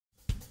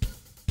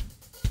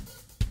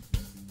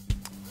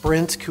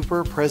Brent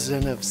Cooper,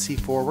 president of C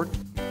Forward.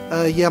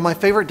 Yeah, my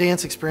favorite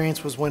dance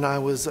experience was when I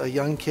was a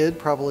young kid,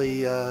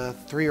 probably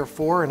 3 or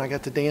 4, and I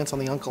got to dance on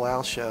the Uncle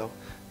Al show,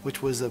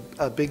 which was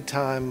a big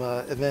time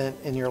event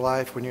in your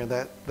life when you're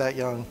that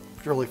young.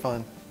 It's really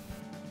fun.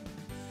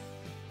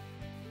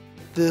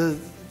 The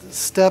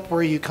step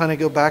where you kind of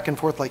go back and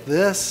forth like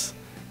this,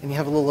 and you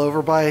have a little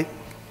overbite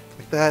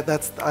like that,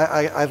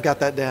 I've got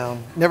that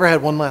down. Never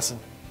had one lesson.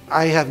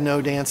 I have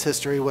no dance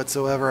history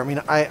whatsoever. I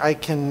mean, I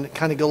can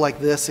kind of go like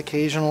this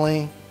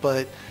occasionally,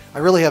 but I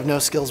really have no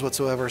skills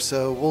whatsoever,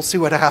 so we'll see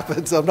what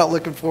happens. I'm not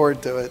looking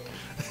forward to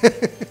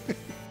it.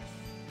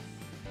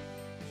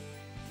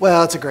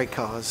 Well, it's a great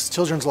cause.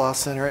 Children's Law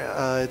Center,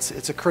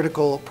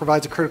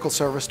 provides a critical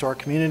service to our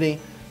community,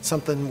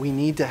 something we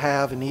need to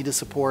have and need to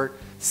support.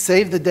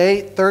 Save the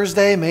date,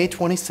 Thursday, May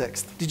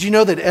 26th. Did you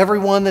know that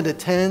everyone that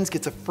attends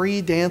gets a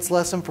free dance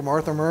lesson from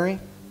Arthur Murray?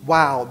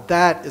 Wow,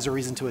 that is a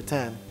reason to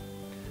attend.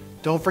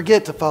 Don't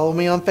forget to follow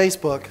me on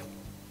Facebook.